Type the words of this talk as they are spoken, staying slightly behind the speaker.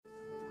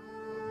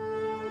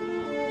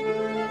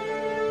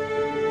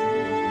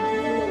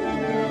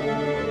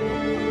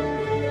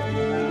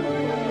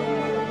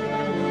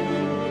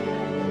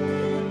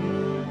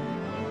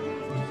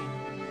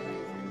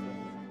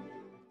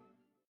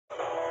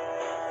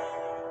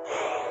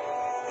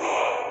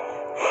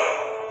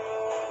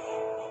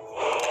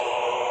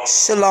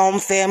Shalom,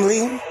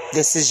 family.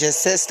 This is your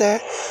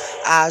sister,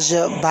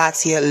 Aja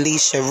Batia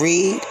Leisha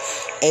Reed,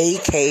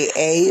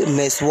 a.k.a.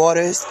 Miss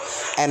Waters,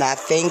 and I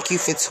thank you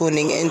for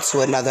tuning in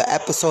to another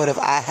episode of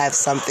I Have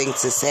Something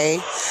to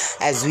Say,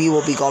 as we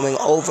will be going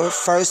over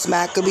 1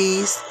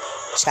 Maccabees,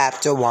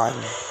 chapter 1.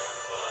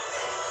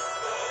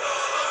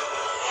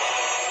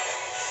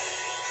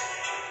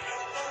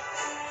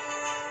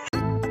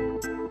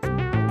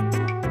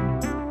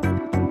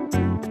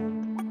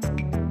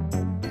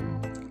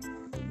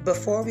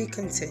 Before we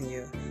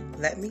continue,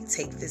 let me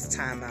take this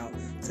time out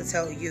to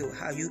tell you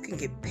how you can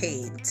get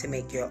paid to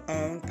make your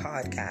own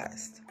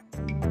podcast.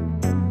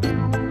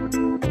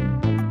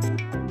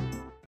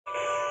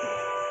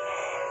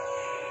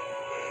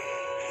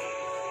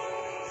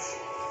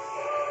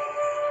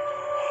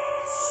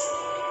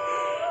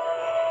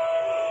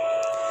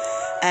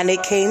 And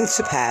it came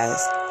to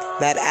pass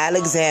that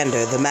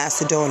Alexander the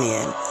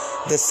Macedonian,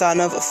 the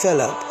son of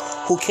Philip,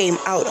 who came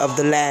out of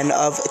the land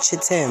of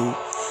Chittim,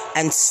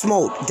 and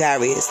smote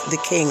Darius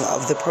the king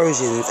of the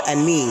Persians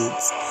and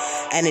Medes.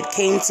 And it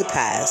came to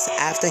pass,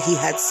 after he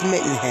had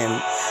smitten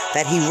him,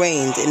 that he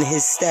reigned in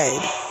his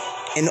stead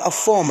in a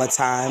former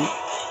time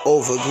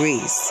over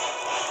Greece.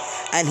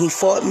 And he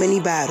fought many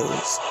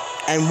battles,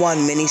 and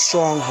won many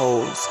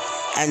strongholds,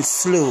 and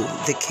slew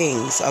the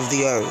kings of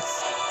the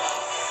earth,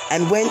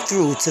 and went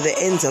through to the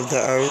ends of the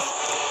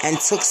earth, and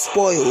took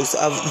spoils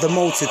of the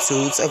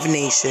multitudes of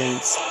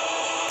nations.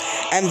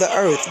 And the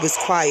earth was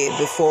quiet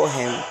before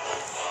him,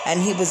 and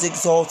he was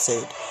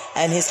exalted,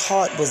 and his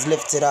heart was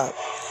lifted up.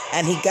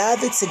 And he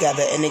gathered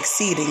together an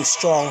exceeding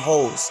strong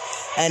host,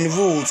 and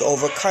ruled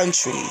over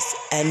countries,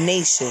 and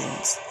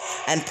nations,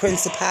 and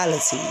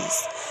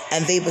principalities,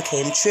 and they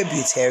became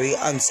tributary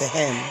unto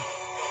him.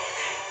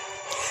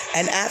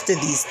 And after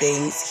these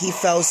things he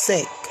fell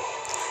sick,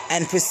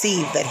 and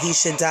perceived that he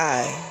should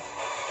die.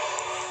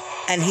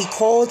 And he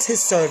called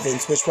his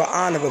servants which were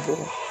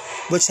honorable,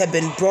 which had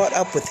been brought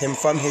up with him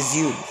from his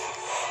youth,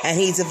 and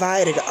he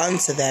divided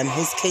unto them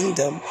his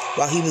kingdom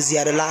while he was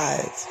yet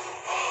alive.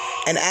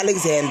 And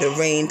Alexander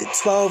reigned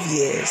 12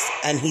 years,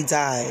 and he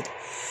died,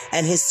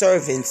 and his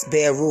servants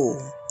bare rule,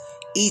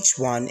 each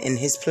one in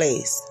his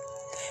place.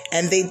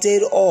 And they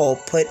did all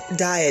put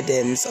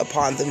diadems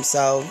upon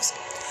themselves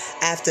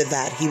after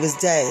that he was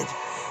dead,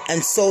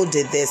 and so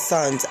did their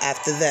sons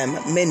after them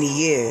many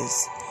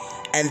years,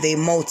 and they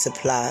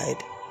multiplied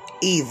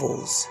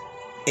evils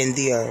in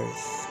the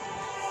earth.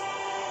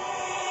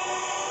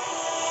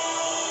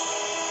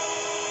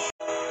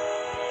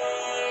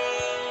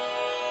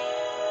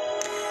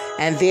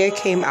 And there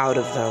came out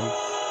of them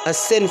a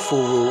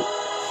sinful root,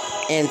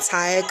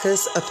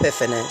 Antiochus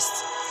Epiphanes,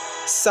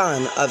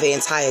 son of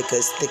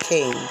Antiochus the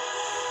king,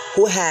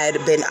 who had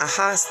been a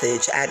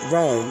hostage at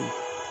Rome,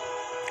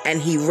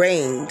 and he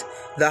reigned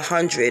the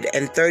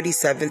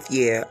 137th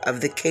year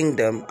of the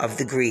kingdom of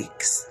the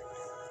Greeks.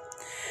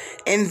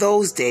 In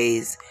those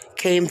days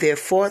came there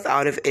forth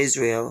out of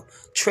Israel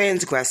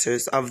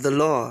transgressors of the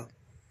law,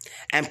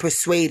 and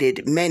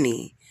persuaded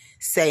many,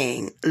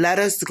 saying, Let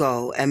us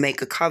go and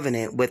make a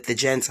covenant with the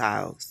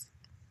Gentiles.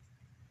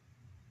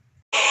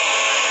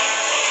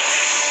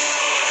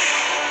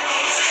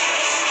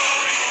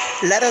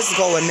 Let us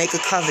go and make a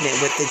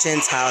covenant with the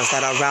Gentiles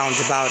that are round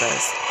about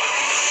us.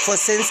 For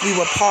since we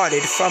were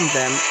parted from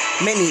them,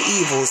 many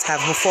evils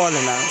have befallen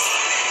us.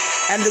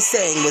 And the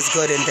saying was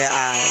good in their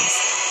eyes.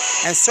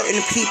 And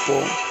certain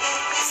people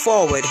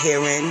forward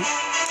herein,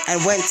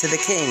 and went to the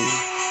king.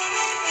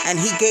 And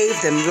he gave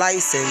them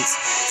license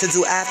to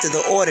do after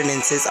the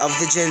ordinances of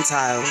the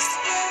Gentiles.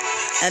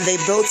 And they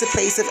built a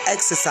place of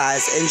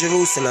exercise in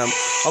Jerusalem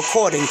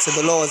according to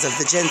the laws of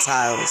the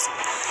Gentiles.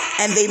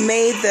 And they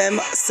made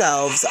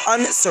themselves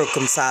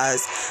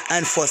uncircumcised,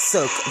 and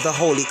forsook the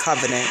holy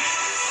covenant,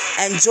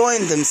 and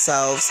joined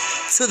themselves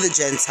to the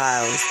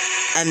Gentiles,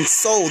 and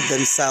sold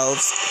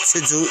themselves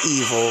to do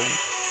evil.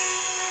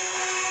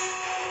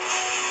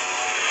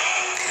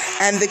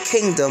 And the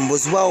kingdom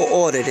was well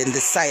ordered in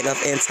the sight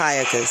of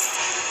Antiochus,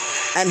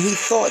 and he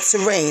thought to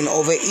reign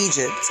over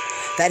Egypt,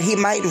 that he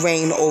might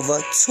reign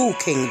over 2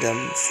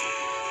 kingdoms.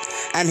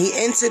 And he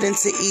entered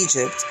into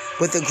Egypt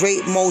with a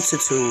great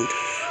multitude,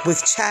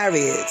 with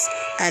chariots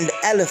and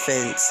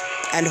elephants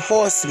and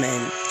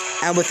horsemen,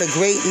 and with a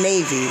great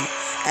navy,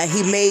 and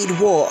he made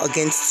war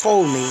against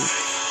Ptolemy,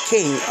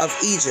 king of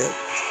Egypt.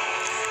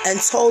 And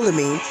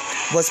Ptolemy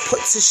was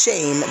put to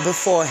shame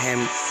before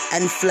him,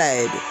 and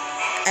fled,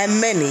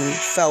 and many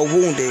fell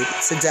wounded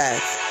to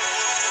death.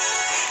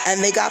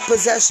 And they got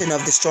possession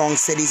of the strong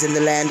cities in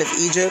the land of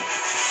Egypt,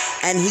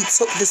 and he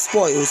took the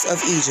spoils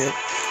of Egypt.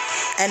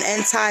 And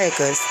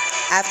Antiochus,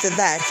 after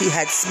that he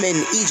had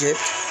smitten Egypt,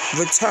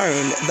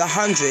 returned the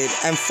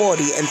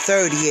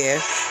 143rd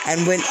year,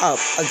 and went up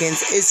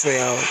against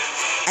Israel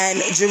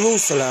and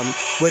Jerusalem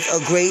with a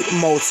great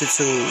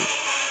multitude.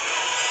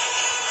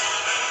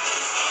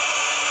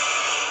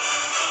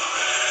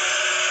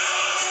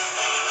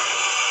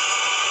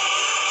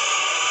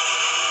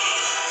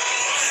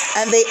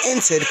 And they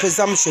entered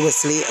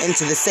presumptuously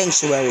into the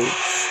sanctuary,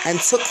 and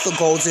took the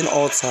golden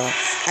altar,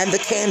 and the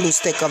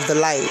candlestick of the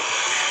light,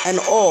 and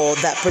all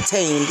that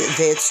pertained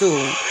thereto,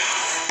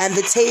 and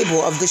the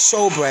table of the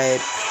showbread,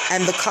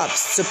 and the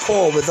cups to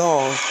pour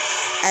withal,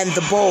 and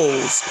the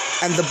bowls,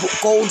 and the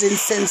golden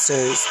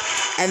censers,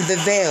 and the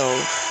veil,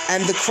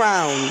 and the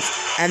crowns,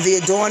 and the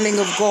adorning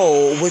of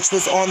gold which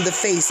was on the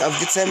face of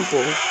the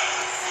temple.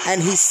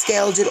 And he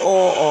scaled it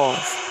all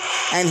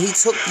off, and he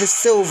took the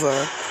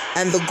silver,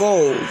 and the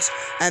gold,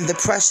 and the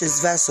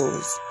precious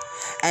vessels,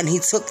 and he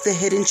took the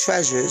hidden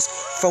treasures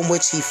from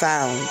which he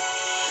found.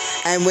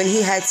 And when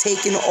he had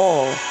taken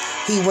all,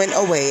 he went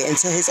away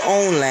into his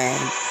own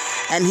land,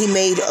 and he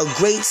made a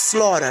great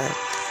slaughter,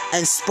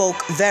 and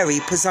spoke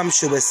very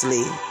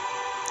presumptuously.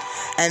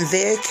 And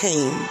there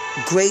came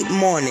great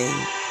mourning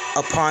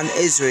upon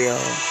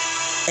Israel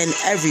in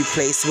every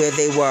place where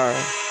they were.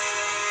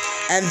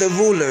 And the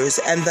rulers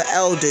and the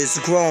elders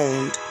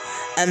groaned,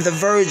 and the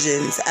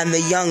virgins and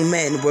the young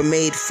men were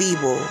made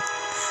feeble,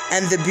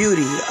 and the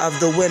beauty of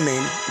the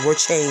women were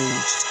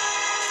changed.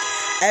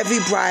 Every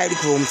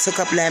bridegroom took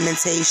up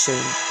lamentation.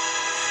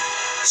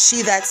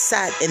 She that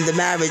sat in the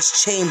marriage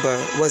chamber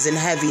was in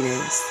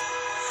heaviness,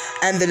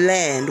 and the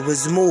land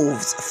was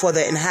moved for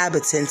the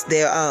inhabitants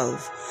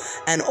thereof,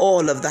 and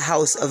all of the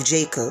house of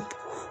Jacob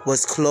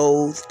was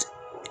clothed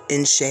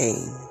in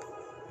shame.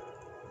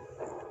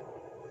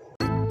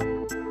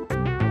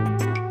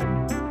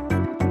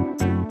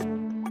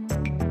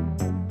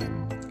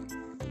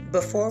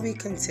 Before we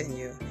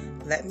continue,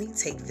 let me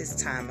take this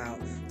time out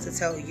to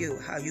tell you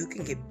how you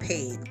can get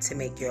paid to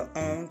make your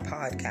own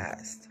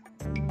podcast.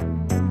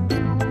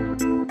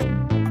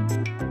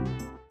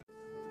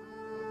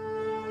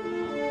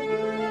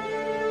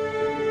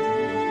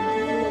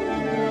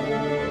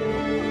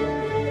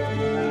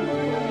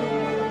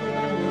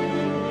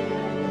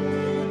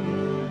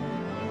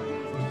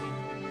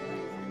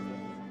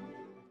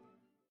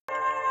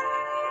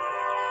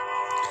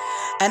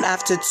 And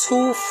after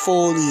 2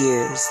 full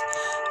years,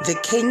 the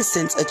king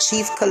sent a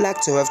chief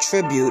collector of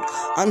tribute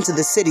unto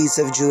the cities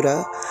of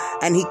Judah,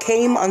 and he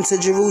came unto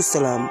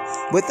Jerusalem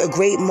with a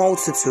great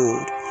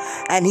multitude,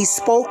 and he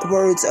spoke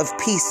words of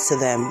peace to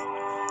them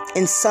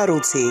in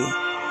subtlety,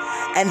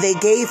 and they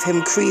gave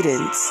him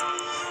credence.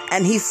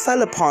 And he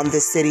fell upon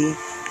the city,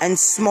 and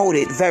smote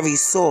it very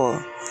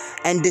sore,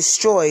 and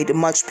destroyed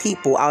much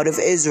people out of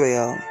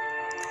Israel.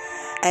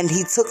 And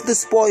he took the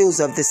spoils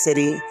of the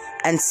city,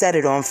 and set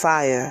it on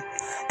fire,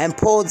 and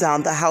pulled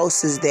down the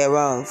houses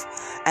thereof,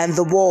 and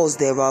the walls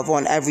thereof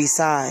on every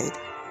side.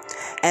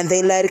 And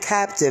they led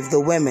captive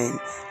the women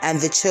and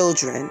the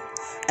children,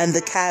 and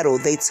the cattle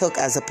they took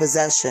as a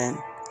possession.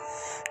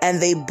 And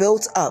they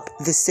built up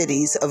the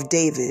cities of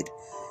David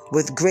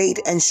with great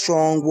and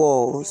strong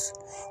walls,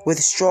 with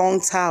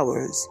strong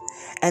towers,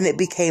 and it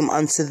became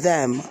unto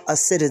them a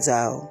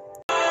citadel.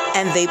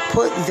 And they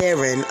put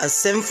therein a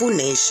sinful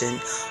nation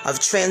of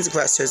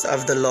transgressors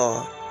of the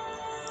law,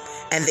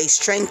 and they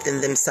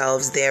strengthened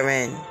themselves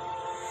therein.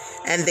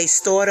 And they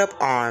stored up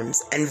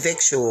arms and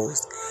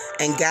victuals,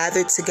 and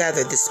gathered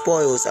together the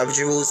spoils of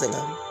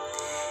Jerusalem.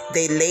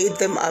 They laid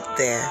them up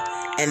there,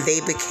 and they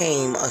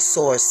became a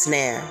sore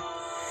snare.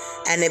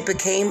 And it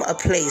became a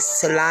place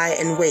to lie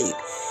in wait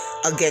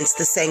against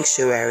the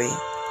sanctuary,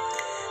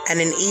 and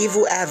an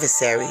evil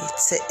adversary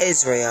to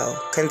Israel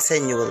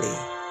continually.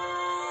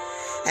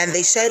 And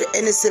they shed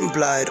innocent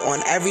blood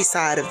on every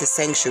side of the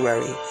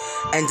sanctuary,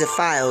 and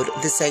defiled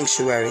the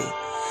sanctuary.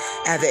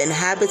 And the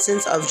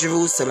inhabitants of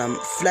Jerusalem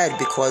fled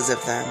because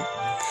of them.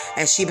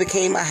 And she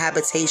became a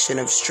habitation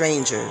of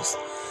strangers.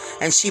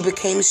 And she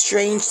became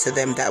strange to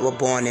them that were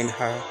born in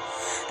her,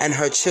 and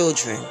her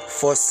children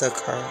forsook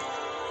her.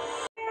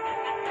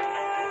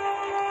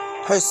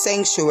 Her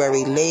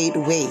sanctuary laid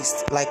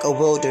waste like a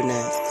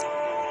wilderness.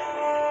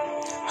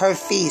 Her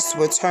feasts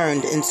were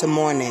turned into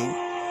mourning,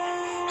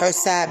 her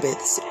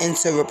Sabbaths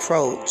into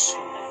reproach,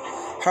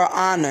 her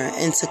honor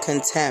into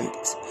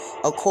contempt.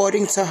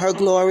 According to her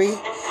glory,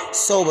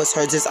 so was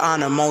her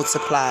dishonor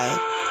multiplied,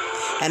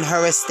 and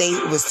her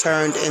estate was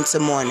turned into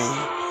mourning.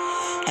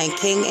 And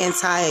King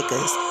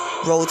Antiochus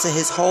wrote to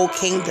his whole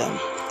kingdom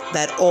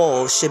that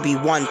all should be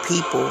one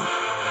people,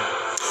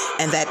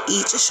 and that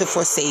each should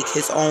forsake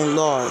his own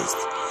laws.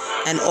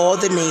 And all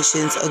the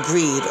nations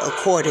agreed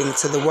according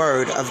to the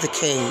word of the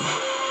king.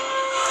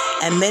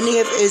 And many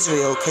of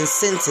Israel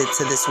consented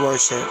to this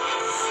worship,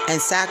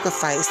 and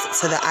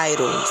sacrificed to the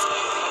idols,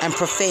 and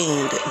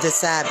profaned the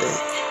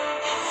Sabbath.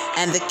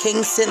 And the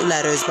king sent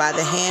letters by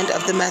the hand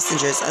of the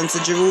messengers unto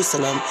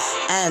Jerusalem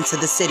and to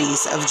the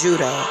cities of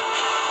Judah,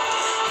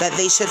 that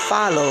they should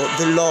follow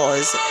the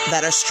laws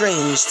that are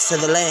strange to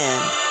the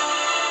land,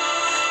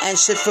 and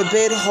should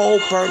forbid whole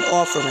burnt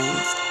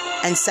offerings,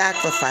 and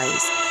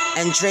sacrifice,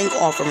 and drink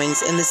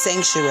offerings in the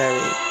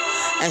sanctuary,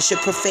 and should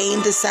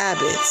profane the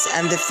Sabbaths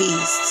and the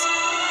feasts,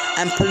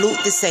 and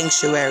pollute the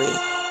sanctuary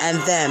and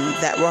them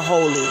that were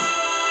holy.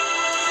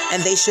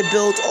 And they should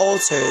build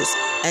altars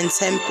and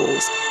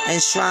temples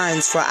and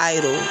shrines for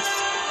idols,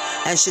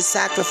 and should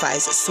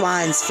sacrifice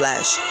swine's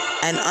flesh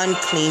and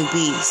unclean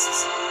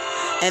beasts,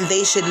 And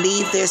they should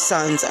leave their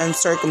sons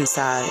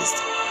uncircumcised,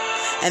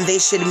 and they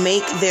should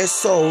make their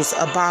souls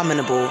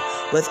abominable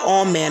with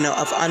all manner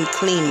of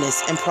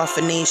uncleanness and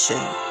profanation,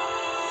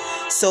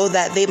 so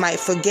that they might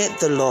forget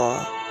the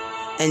law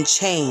and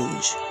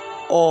change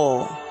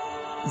all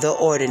the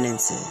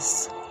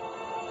ordinances.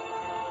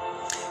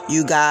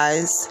 You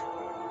guys,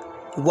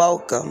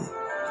 welcome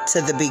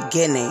to the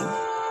beginning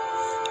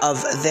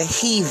of the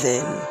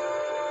heathen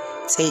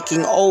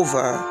taking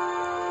over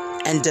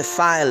and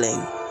defiling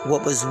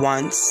what was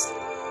once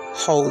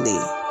holy.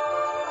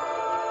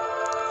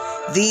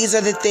 These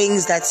are the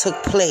things that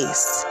took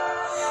place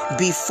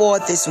before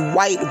this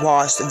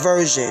whitewashed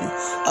version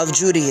of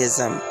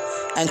Judaism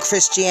and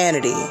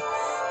Christianity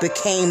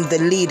became the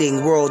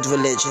leading world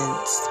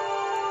religions.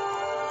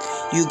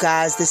 You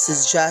guys, this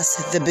is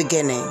just the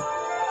beginning.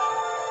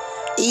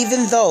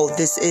 Even though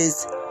this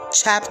is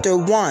chapter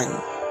 1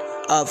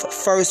 of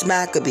First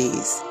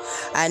Maccabees,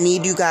 I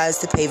need you guys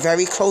to pay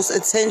very close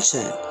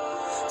attention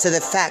to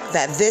the fact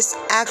that this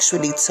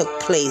actually took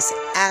place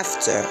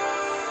after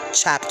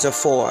chapter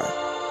 4.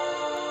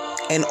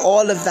 In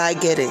all of thy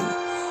getting,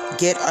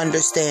 get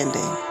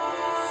understanding.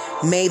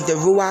 May the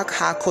Ruach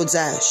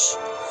HaKodesh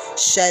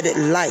shed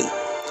light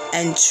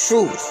and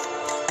truth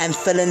and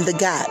fill in the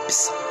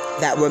gaps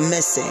that were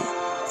missing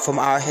from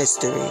our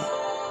history.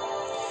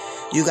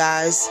 You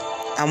guys,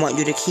 I want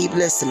you to keep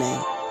listening.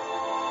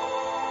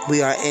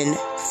 We are in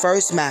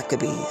First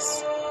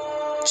Maccabees,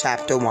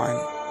 chapter 1.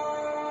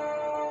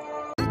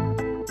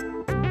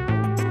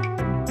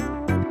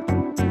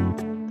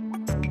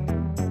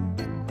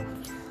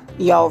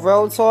 Yo,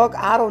 real talk,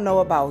 I don't know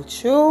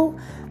about you,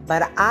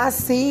 but I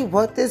see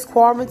what this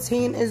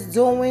quarantine is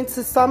doing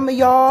to some of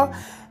y'all,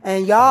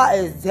 and y'all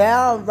is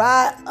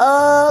downright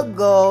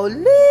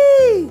ugly,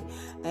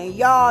 and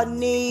y'all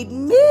need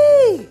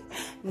me.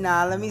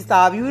 Nah, let me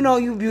stop. You know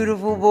you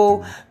beautiful,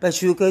 boo, but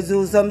you could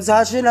do some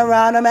touching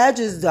around them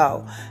edges,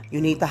 though.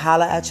 You need to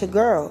holler at your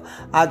girl.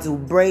 I do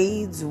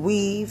braids,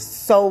 weaves,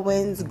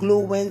 sew-ins,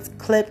 glue-ins,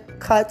 clip,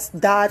 cuts,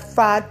 dyed,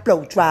 fried,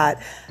 blow-dried.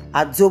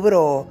 I do it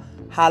all.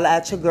 Holla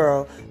at your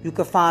girl. You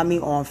can find me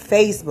on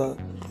Facebook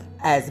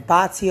as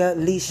Batia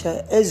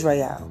Lisha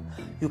Israel.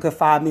 You can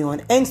find me on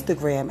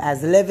Instagram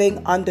as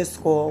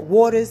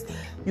living_waters.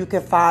 You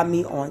can find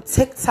me on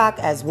TikTok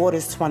as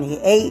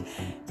waters28.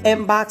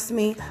 Inbox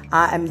me.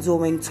 I am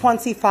doing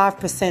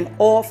 25%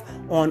 off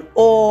on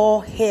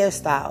all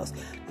hairstyles.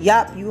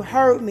 Yup, you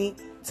heard me.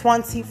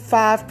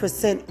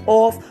 25%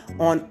 off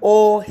on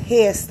all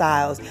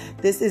hairstyles.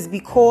 This is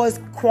because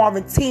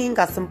quarantine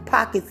got some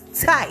pockets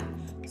tight.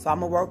 So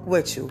I'm going to work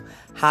with you.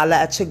 Holla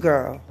at your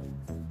girl.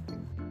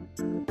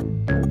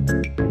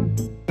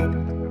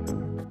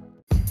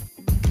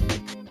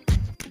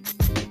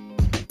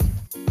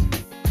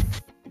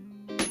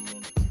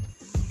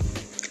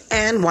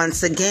 And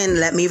once again,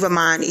 let me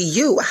remind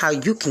you how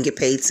you can get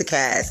paid to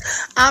cash.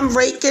 I'm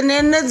raking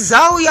in the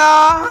dough,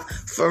 y'all.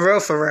 For real,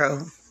 for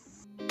real.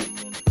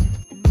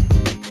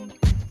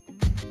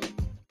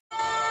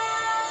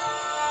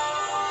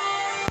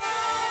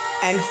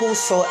 And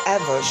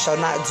whosoever shall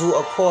not do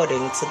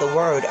according to the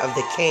word of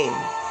the king,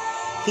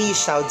 he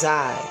shall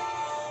die.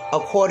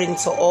 According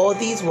to all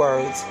these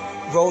words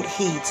wrote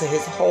he to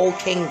his whole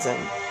kingdom,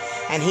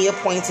 and he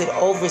appointed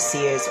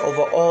overseers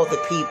over all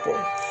the people,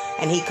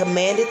 and he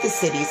commanded the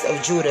cities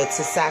of Judah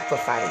to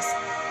sacrifice,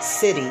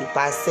 city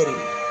by city.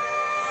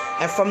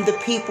 And from the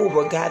people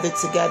were gathered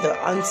together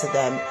unto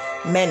them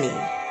many,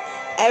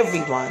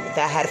 everyone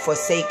that had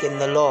forsaken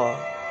the law.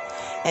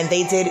 And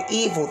they did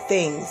evil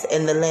things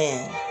in the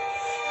land.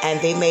 And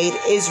they made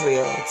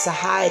Israel to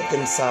hide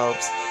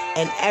themselves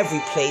in every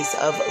place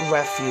of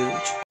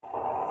refuge.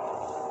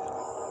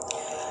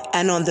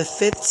 And on the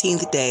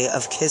 15th day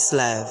of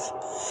Kislev,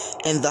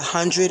 in the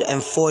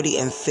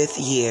 145th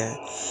year,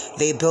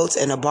 they built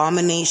an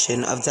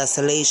abomination of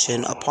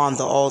desolation upon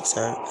the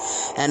altar,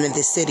 and in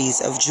the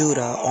cities of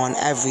Judah on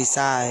every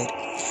side.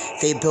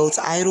 They built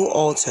idol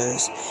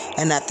altars,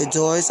 and at the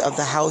doors of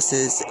the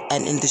houses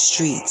and in the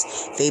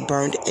streets they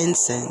burned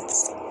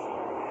incense.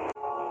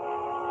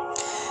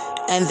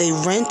 And they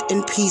rent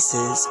in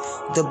pieces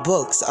the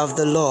books of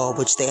the law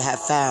which they had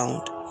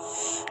found,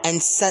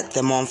 and set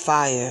them on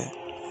fire.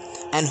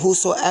 And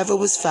whosoever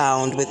was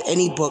found with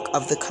any book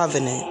of the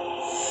covenant,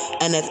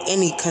 and if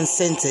any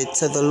consented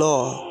to the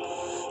law,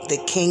 the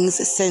king's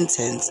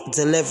sentence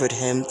delivered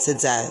him to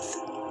death.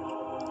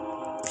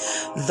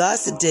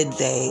 Thus did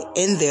they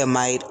in their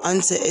might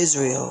unto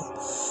Israel,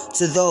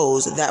 to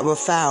those that were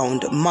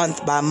found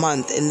month by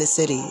month in the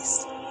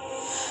cities.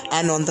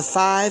 And on the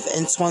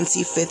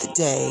 25th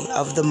day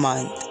of the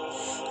month,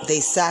 they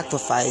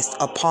sacrificed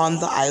upon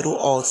the idol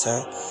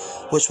altar,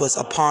 which was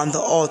upon the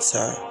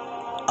altar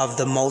of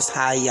the Most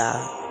High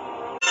Yah.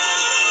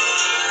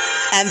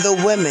 And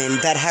the women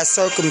that had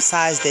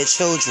circumcised their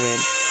children,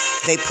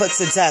 they put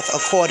to death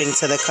according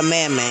to the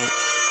commandment.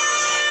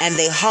 And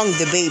they hung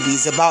the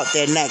babies about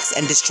their necks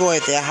and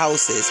destroyed their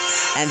houses,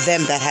 and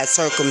them that had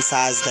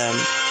circumcised them.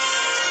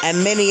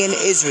 And many in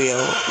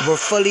Israel were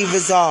fully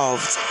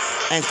resolved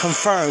and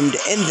confirmed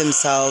in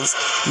themselves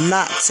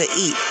not to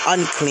eat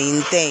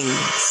unclean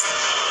things.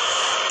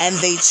 And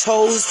they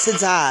chose to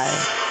die,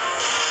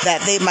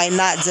 that they might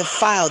not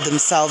defile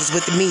themselves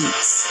with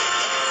meats,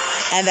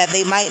 and that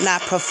they might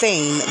not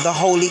profane the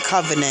holy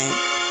covenant.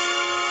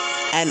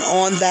 And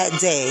on that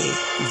day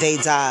they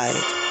died.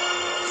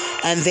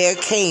 And there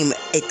came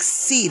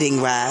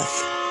exceeding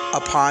wrath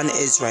upon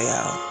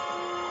Israel.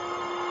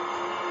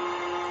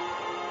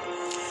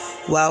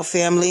 Well,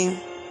 family,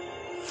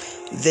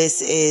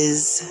 this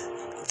is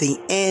the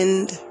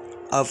end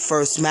of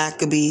 1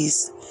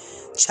 Maccabees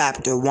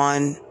chapter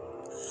 1.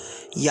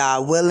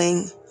 Yah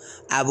willing,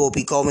 I will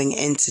be going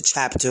into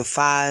chapter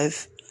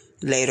 5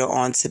 later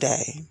on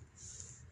today.